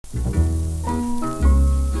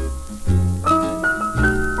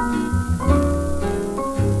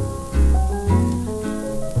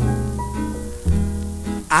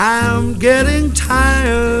getting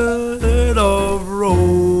tired of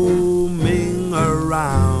roaming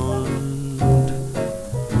around.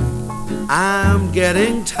 I'm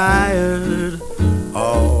getting tired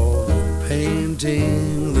of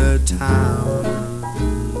painting the town.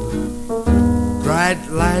 Bright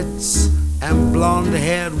lights and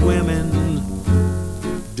blonde-haired women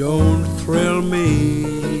don't thrill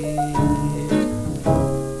me.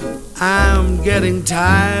 I'm getting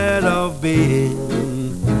tired of being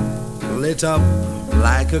lit up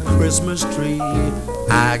like a Christmas tree.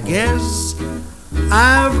 I guess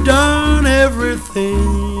I've done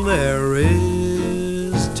everything there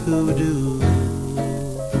is to do.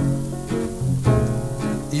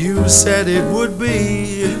 You said it would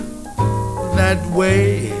be that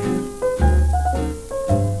way,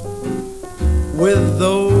 with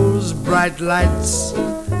those bright lights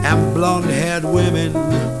and blonde-haired women.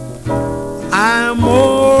 I'm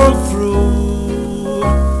all through.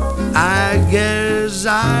 I guess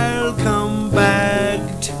I'll come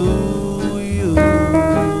back to you.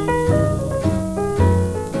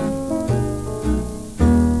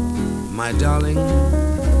 My darling,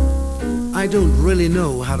 I don't really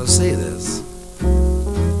know how to say this,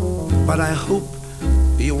 but I hope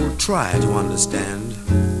you will try to understand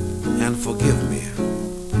and forgive me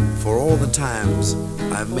for all the times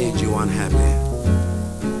I've made you unhappy.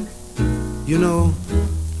 You know,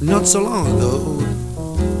 not so long ago,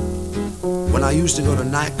 when I used to go to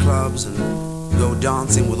nightclubs and go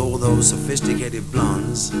dancing with all those sophisticated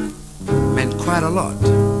blondes, meant quite a lot.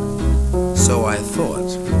 So I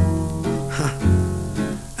thought.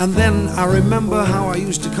 And then I remember how I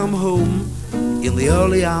used to come home in the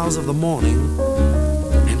early hours of the morning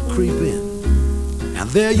and creep in. And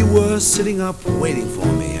there you were, sitting up, waiting for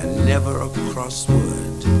me, and never a cross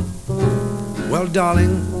word. Well,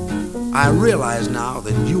 darling, I realize now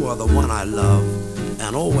that you are the one I love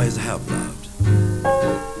and always have loved.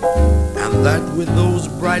 And that with those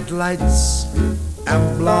bright lights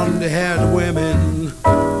and blonde-haired women,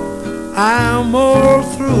 I'm all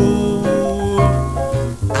through.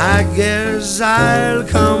 I guess I'll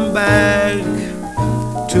come back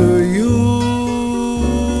to you.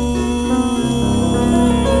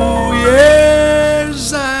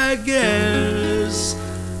 Yes, I guess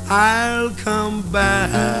I'll come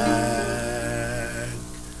back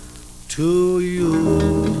to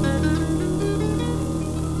you.